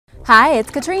Hi,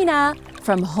 it's Katrina!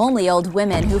 From homely old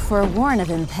women who forewarn of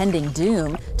impending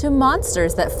doom, to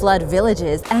monsters that flood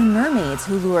villages and mermaids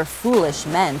who lure foolish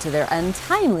men to their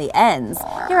untimely ends,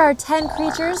 here are 10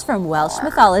 creatures from Welsh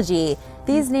mythology.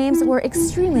 These names were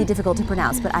extremely difficult to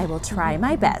pronounce, but I will try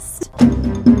my best.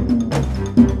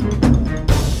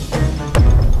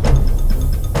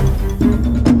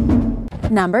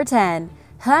 Number 10.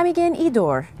 Llamhigyn Y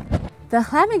Dwr. The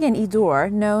Llamhigyn Y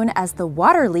Dwr, known as the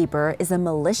water leaper, is a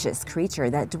malicious creature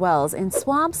that dwells in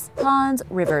swamps, ponds,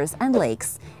 rivers, and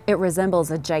lakes. It resembles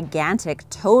a gigantic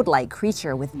toad-like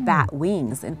creature with bat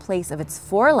wings in place of its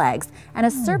forelegs and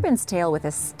a serpent's tail with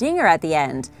a stinger at the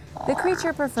end. The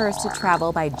creature prefers to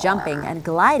travel by jumping and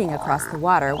gliding across the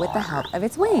water with the help of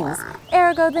its wings,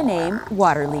 ergo the name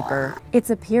water leaper. Its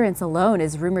appearance alone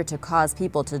is rumored to cause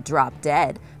people to drop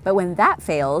dead, but when that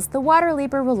fails, the water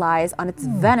leaper relies on its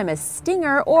venomous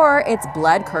stinger or its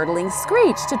blood-curdling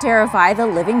screech to terrify the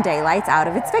living daylights out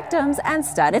of its victims and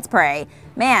stun its prey.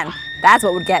 Man, that's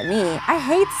what would get me. I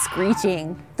hate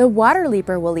screeching. The water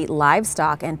leaper will eat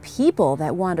livestock and people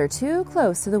that wander too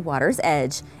close to the water's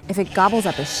edge. If it gobbles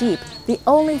up a sheep, the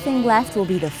only thing left will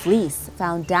be the fleece,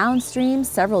 found downstream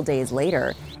several days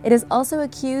later. It is also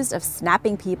accused of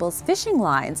snapping people's fishing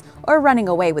lines or running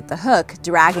away with the hook,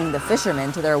 dragging the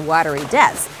fishermen to their watery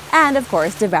deaths, and of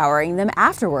course devouring them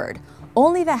afterward.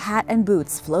 Only the hat and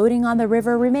boots floating on the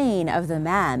river remain of the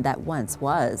man that once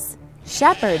was.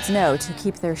 Shepherds know to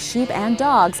keep their sheep and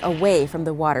dogs away from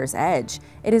the water's edge.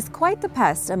 It is quite the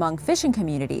pest among fishing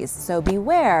communities, so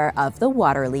beware of the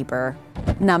water leaper.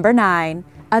 Number 9.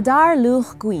 Adar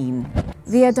Llwch Gwin.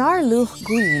 The Adar Llwch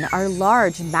Gwin are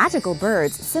large, magical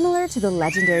birds similar to the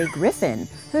legendary griffin,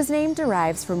 whose name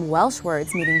derives from Welsh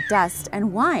words meaning dust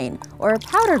and wine, or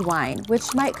powdered wine,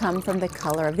 which might come from the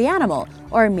color of the animal,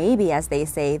 or maybe, as they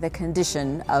say, the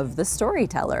condition of the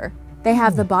storyteller. They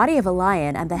have the body of a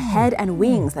lion and the head and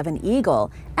wings of an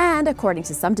eagle, and, according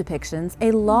to some depictions, a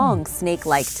long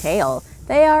snake-like tail.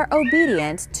 They are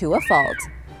obedient to a fault.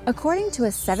 According to a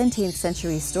 17th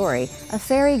century story, a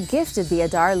fairy gifted the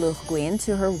Adar Llwch Gwin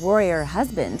to her warrior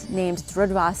husband, named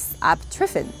derives ap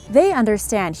Griffin. They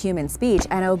understand human speech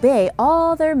and obey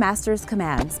all their master's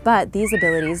commands, but these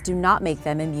abilities do not make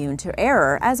them immune to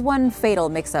error, as one fatal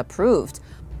mix-up proved.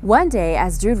 One day,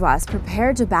 as derives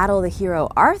prepared to battle the hero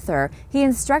Arthur, he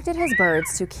instructed his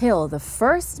birds to kill the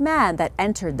first man that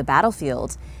entered the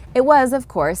battlefield. It was, of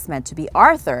course, meant to be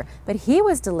Arthur, but he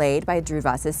was delayed by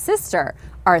derives' sister.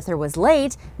 Arthur was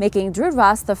late, making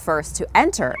derives the first to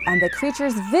enter, and the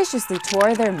creatures viciously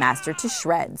tore their master to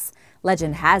shreds.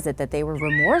 Legend has it that they were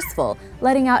remorseful,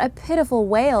 letting out a pitiful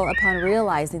wail upon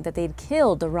realizing that they'd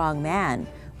killed the wrong man.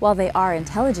 While they are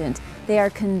intelligent, they are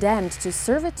condemned to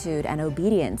servitude and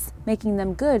obedience, making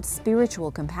them good spiritual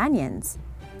companions.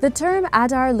 The term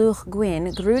Adar Llwch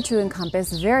Gwin grew to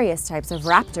encompass various types of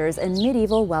raptors in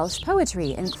medieval Welsh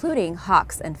poetry, including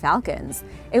hawks and falcons.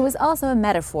 It was also a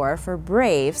metaphor for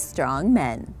brave, strong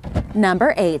men.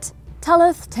 Number 8.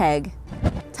 Tylwyth Teg.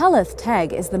 Tylwyth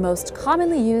Teg is the most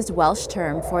commonly used Welsh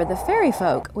term for the fairy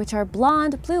folk, which are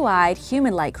blonde, blue-eyed,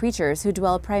 human-like creatures who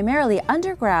dwell primarily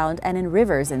underground and in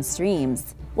rivers and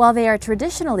streams. While they are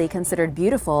traditionally considered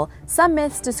beautiful, some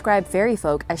myths describe fairy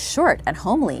folk as short and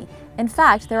homely. In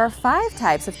fact, there are 5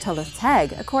 types of Tylwyth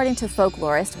Teg, according to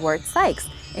folklorist Wirt Sykes,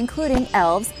 including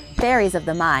elves, fairies of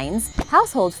the mines,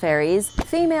 household fairies,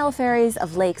 female fairies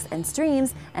of lakes and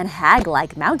streams, and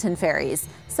hag-like mountain fairies,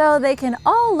 so they can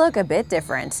all look a bit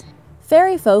different.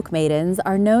 Fairy folk maidens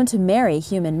are known to marry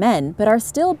human men, but are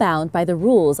still bound by the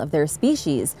rules of their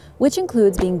species, which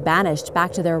includes being banished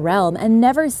back to their realm and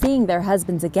never seeing their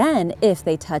husbands again if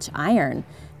they touch iron.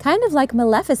 Kind of like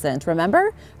Maleficent,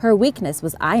 remember? Her weakness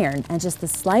was iron, and just the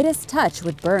slightest touch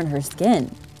would burn her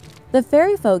skin. The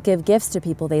fairy folk give gifts to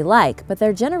people they like, but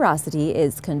their generosity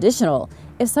is conditional.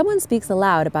 If someone speaks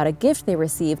aloud about a gift they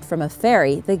received from a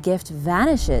fairy, the gift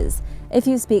vanishes. If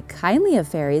you speak kindly of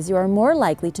fairies, you are more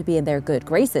likely to be in their good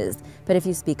graces, but if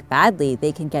you speak badly,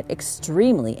 they can get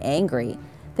extremely angry.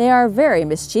 They are very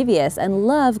mischievous and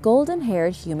love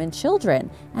golden-haired human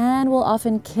children, and will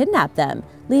often kidnap them,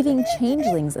 leaving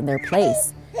changelings in their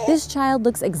place. This child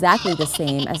looks exactly the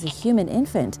same as a human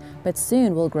infant, but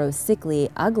soon will grow sickly,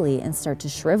 ugly, and start to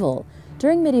shrivel.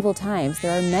 During medieval times,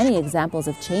 there are many examples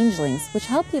of changelings which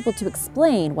help people to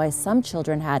explain why some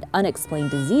children had unexplained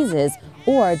diseases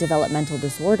or developmental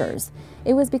disorders.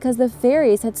 It was because the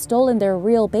fairies had stolen their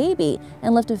real baby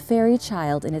and left a fairy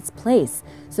child in its place,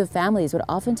 so families would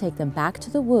often take them back to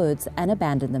the woods and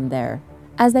abandon them there.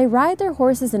 As they ride their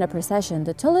horses in a procession,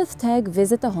 the Tylwyth Teg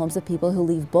visit the homes of people who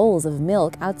leave bowls of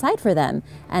milk outside for them,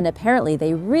 and apparently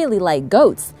they really like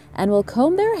goats and will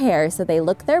comb their hair so they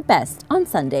look their best on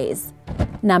Sundays.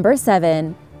 Number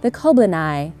 7. The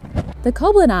Coblynau. The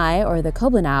Coblynau, or the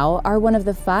Coblynau, are one of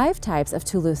the 5 types of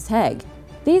Tylwyth Teg.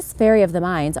 These fairy of the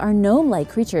mines are gnome-like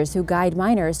creatures who guide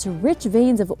miners to rich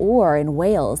veins of ore in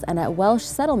Wales and at Welsh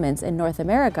settlements in North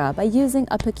America by using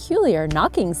a peculiar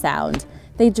knocking sound.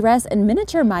 They dress in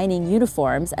miniature mining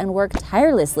uniforms and work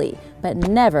tirelessly, but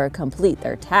never complete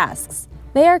their tasks.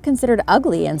 They are considered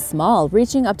ugly and small,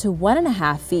 reaching up to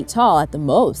 1.5 feet tall at the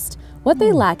most. What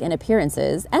they lack in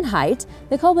appearances and height,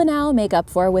 the Coblynau make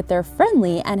up for with their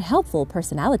friendly and helpful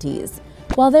personalities.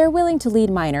 While they're willing to lead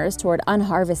miners toward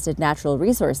unharvested natural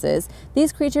resources,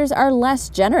 these creatures are less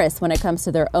generous when it comes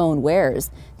to their own wares.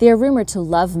 They are rumored to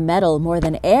love metal more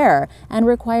than air and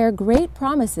require great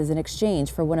promises in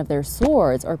exchange for one of their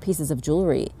swords or pieces of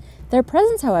jewelry. Their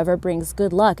presence, however, brings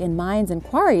good luck in mines and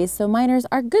quarries, so miners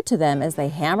are good to them as they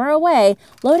hammer away,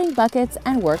 loading buckets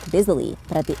and work busily.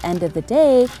 But at the end of the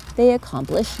day, they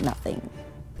accomplish nothing.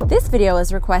 This video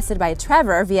was requested by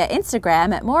Trevor via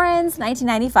Instagram at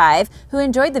Morans1995, who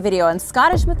enjoyed the video on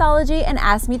Scottish mythology and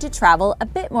asked me to travel a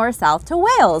bit more south to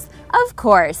Wales, of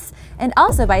course. And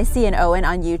also by Cian Owen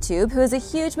on YouTube, who is a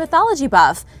huge mythology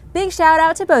buff. Big shout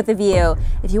out to both of you.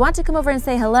 If you want to come over and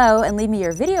say hello and leave me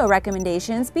your video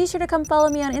recommendations, be sure to come follow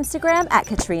me on Instagram at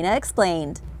Katrina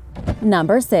Explained.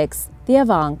 Number 6. The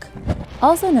Avanc.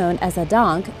 Also known as a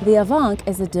donk, the Avanc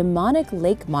is a demonic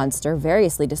lake monster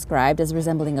variously described as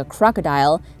resembling a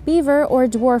crocodile, beaver, or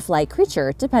dwarf-like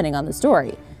creature, depending on the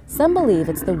story. Some believe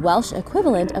it's the Welsh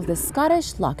equivalent of the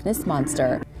Scottish Loch Ness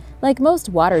Monster. Like most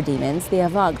water demons, the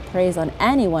Avanc preys on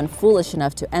anyone foolish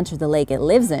enough to enter the lake it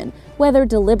lives in, whether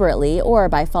deliberately or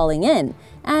by falling in,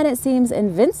 and it seems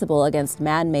invincible against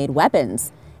man-made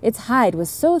weapons. Its hide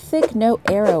was so thick no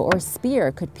arrow or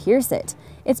spear could pierce it.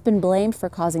 It's been blamed for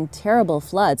causing terrible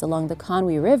floods along the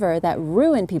Conwy River that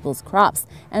ruin people's crops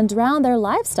and drown their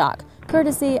livestock,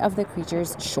 courtesy of the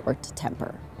creature's short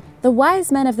temper. The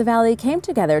wise men of the valley came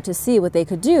together to see what they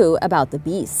could do about the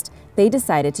beast. They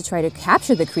decided to try to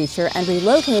capture the creature and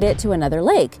relocate it to another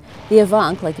lake. The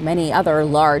Avanc, like many other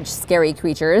large, scary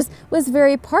creatures, was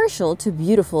very partial to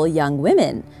beautiful young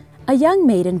women. A young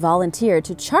maiden volunteered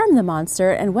to charm the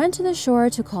monster and went to the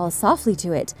shore to call softly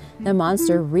to it. The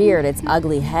monster reared its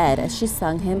ugly head as she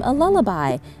sung him a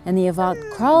lullaby, and the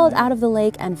Avanc crawled out of the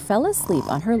lake and fell asleep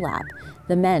on her lap.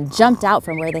 The men jumped out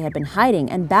from where they had been hiding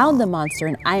and bound the monster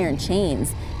in iron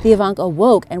chains. The Avanc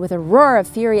awoke, and with a roar of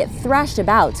fury it thrashed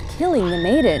about, killing the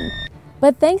maiden.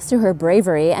 But thanks to her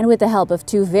bravery and with the help of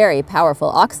 2 very powerful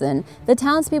oxen, the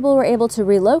townspeople were able to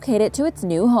relocate it to its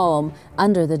new home,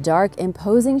 under the dark,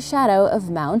 imposing shadow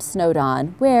of Mount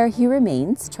Snowdon, where he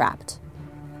remains trapped.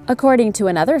 According to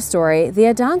another story, the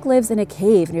Adanc lives in a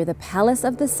cave near the palace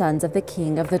of the sons of the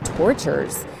king of the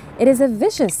Tortures. It is a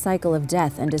vicious cycle of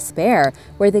death and despair,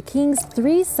 where the king's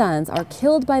 3 sons are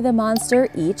killed by the monster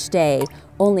each day,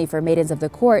 only for maidens of the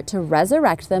court to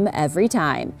resurrect them every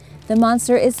time. The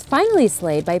monster is finally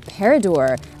slayed by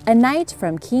Peredur, a knight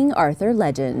from King Arthur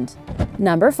legend.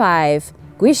 Number 5.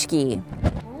 Gwishgi.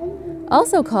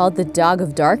 Also called the Dog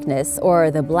of Darkness or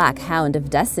the Black Hound of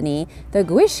Destiny, the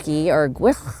Gwishgi or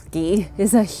Gwishgi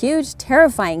is a huge,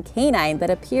 terrifying canine that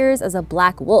appears as a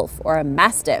black wolf or a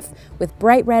mastiff with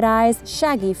bright red eyes,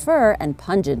 shaggy fur, and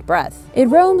pungent breath. It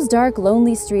roams dark,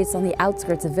 lonely streets on the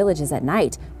outskirts of villages at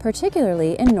night,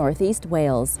 particularly in northeast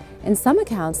Wales. In some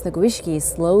accounts, the Gwishgi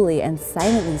slowly and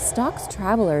silently stalks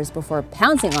travelers before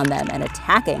pouncing on them and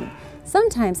attacking.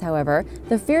 Sometimes, however,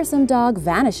 the fearsome dog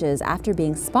vanishes after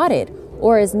being spotted,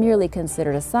 or is merely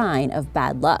considered a sign of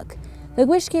bad luck. The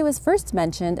Gwishgi was first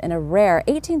mentioned in a rare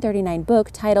 1839 book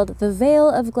titled The Vale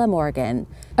of Glamorgan.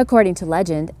 According to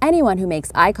legend, anyone who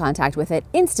makes eye contact with it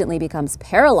instantly becomes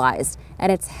paralyzed,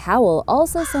 and its howl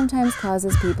also sometimes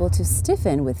causes people to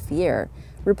stiffen with fear.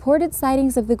 Reported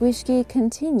sightings of the Gwishgi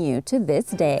continue to this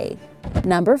day.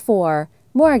 Number 4.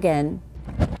 Morgan.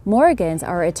 Morgans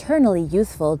are eternally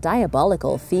youthful,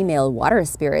 diabolical female water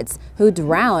spirits who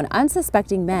drown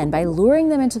unsuspecting men by luring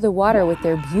them into the water with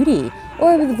their beauty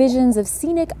or with visions of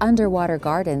scenic underwater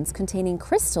gardens containing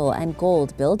crystal and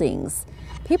gold buildings.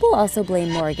 People also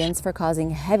blame Morgans for causing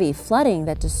heavy flooding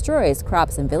that destroys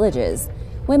crops and villages.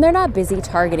 When they're not busy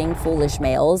targeting foolish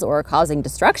males or causing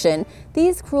destruction,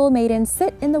 these cruel maidens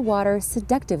sit in the water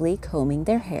seductively combing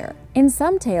their hair. In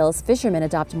some tales, fishermen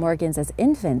adopt Morgans as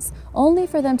infants, only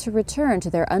for them to return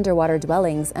to their underwater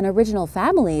dwellings and original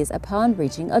families upon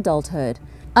reaching adulthood.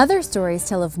 Other stories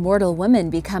tell of mortal women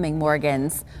becoming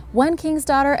Morgans. One king's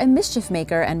daughter, a mischief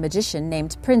maker and magician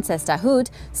named Princess Dahut,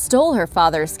 stole her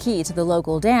father's key to the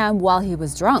local dam while he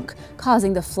was drunk,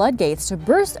 causing the floodgates to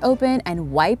burst open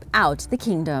and wipe out the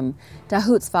kingdom.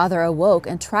 Dahut's father awoke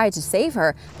and tried to save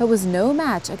her, but was no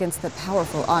match against the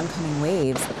powerful oncoming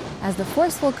waves. As the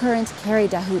forceful current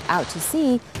carried Dahut out to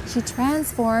sea, she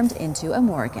transformed into a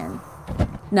Morgan.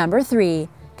 Number 3.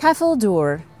 Ceffyl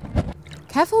Dwr.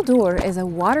 Ceffyl Dwr is a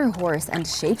water horse and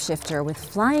shapeshifter with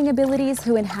flying abilities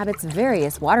who inhabits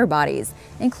various water bodies,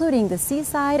 including the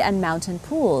seaside and mountain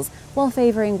pools, while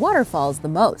favoring waterfalls the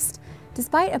most.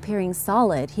 Despite appearing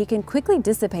solid, he can quickly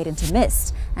dissipate into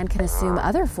mist and can assume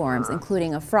other forms,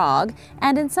 including a frog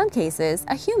and, in some cases,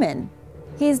 a human.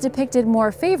 He is depicted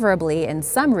more favorably in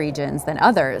some regions than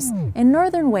others. In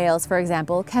northern Wales, for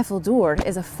example, Ceffyl Dwr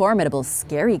is a formidable,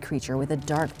 scary creature with a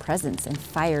dark presence and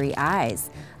fiery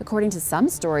eyes. According to some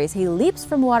stories, he leaps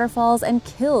from waterfalls and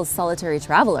kills solitary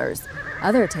travelers.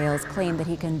 Other tales claim that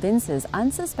he convinces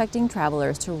unsuspecting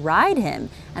travelers to ride him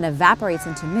and evaporates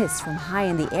into mist from high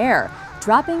in the air,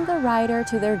 dropping the rider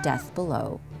to their death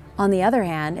below. On the other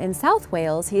hand, in South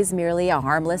Wales, he's merely a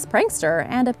harmless prankster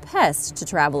and a pest to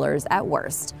travelers at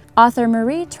worst. Author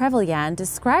Marie Trevelyan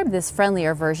described this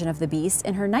friendlier version of the beast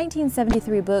in her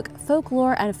 1973 book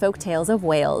Folklore and Folktales of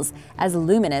Wales as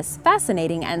luminous,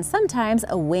 fascinating, and sometimes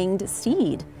a winged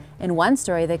steed. In one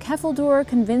story, the Ceffyl Dwr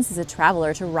convinces a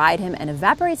traveler to ride him and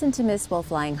evaporates into mist while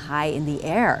flying high in the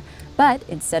air. But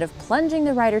instead of plunging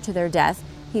the rider to their death,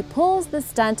 he pulls the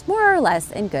stunt more or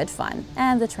less in good fun,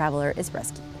 and the traveler is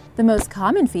rescued. The most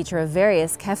common feature of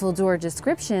various Ceffyl Dwr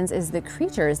descriptions is the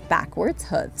creature's backwards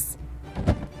hooves.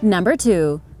 Number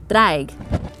 2. Draig.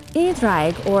 Y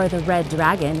Draig, or the Red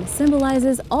Dragon,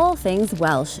 symbolizes all things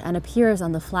Welsh and appears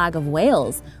on the flag of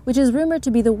Wales, which is rumored to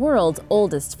be the world's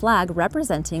oldest flag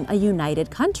representing a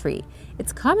united country.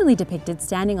 It's commonly depicted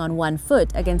standing on one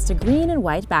foot against a green and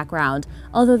white background,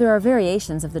 although there are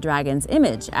variations of the dragon's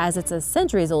image, as it's a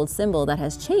centuries-old symbol that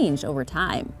has changed over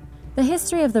time. The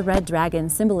history of the red dragon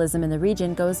symbolism in the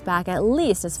region goes back at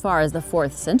least as far as the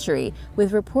 4th century,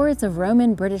 with reports of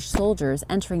Roman British soldiers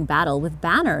entering battle with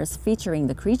banners featuring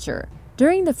the creature.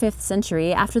 During the 5th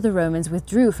century, after the Romans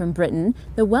withdrew from Britain,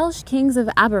 the Welsh kings of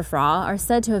Aberfraw are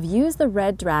said to have used the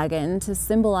red dragon to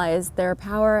symbolize their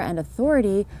power and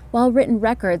authority, while written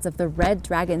records of the red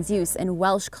dragon's use in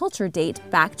Welsh culture date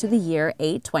back to the year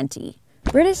 820.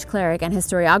 British cleric and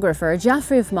historiographer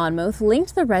Geoffrey of Monmouth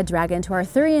linked the red dragon to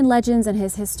Arthurian legends in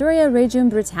his Historia Regum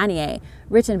Britanniae,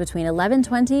 written between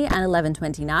 1120 and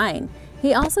 1129.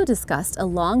 He also discussed a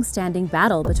long-standing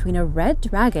battle between a red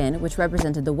dragon, which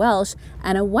represented the Welsh,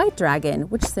 and a white dragon,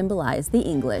 which symbolized the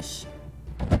English.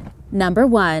 Number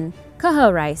 1.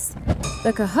 Cyhoedd.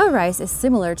 The cyhoedd is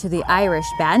similar to the Irish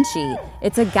banshee.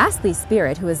 It's a ghastly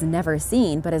spirit who is never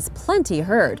seen but is plenty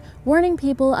heard, warning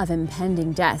people of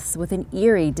impending deaths with an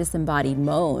eerie, disembodied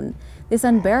moan. This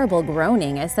unbearable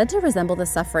groaning is said to resemble the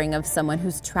suffering of someone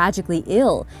who's tragically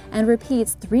ill and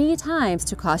repeats 3 times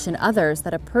to caution others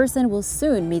that a person will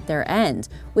soon meet their end,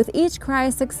 with each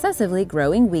cry successively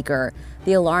growing weaker.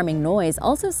 The alarming noise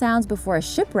also sounds before a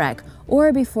shipwreck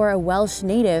or before a Welsh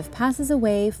native passes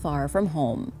away far from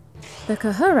home. The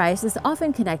cyhoedd is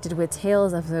often connected with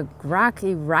tales of the Gwrach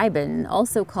y Rhibyn,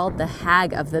 also called the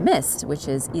Hag of the Mist, which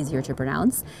is easier to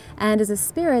pronounce, and is a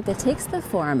spirit that takes the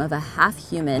form of a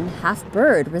half-human,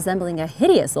 half-bird resembling a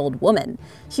hideous old woman.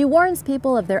 She warns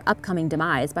people of their upcoming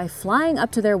demise by flying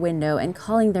up to their window and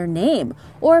calling their name,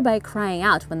 or by crying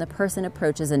out when the person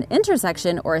approaches an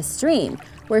intersection or a stream,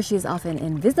 where she is often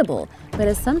invisible, but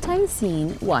is sometimes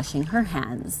seen washing her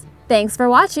hands. Thanks for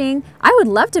watching! I would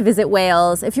love to visit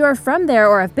Wales. If you are from there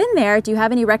or have been there, do you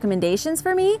have any recommendations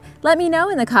for me? Let me know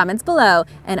in the comments below.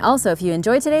 And also, if you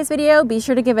enjoyed today's video, be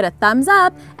sure to give it a thumbs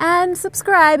up and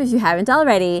subscribe if you haven't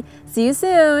already. See you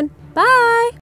soon! Bye!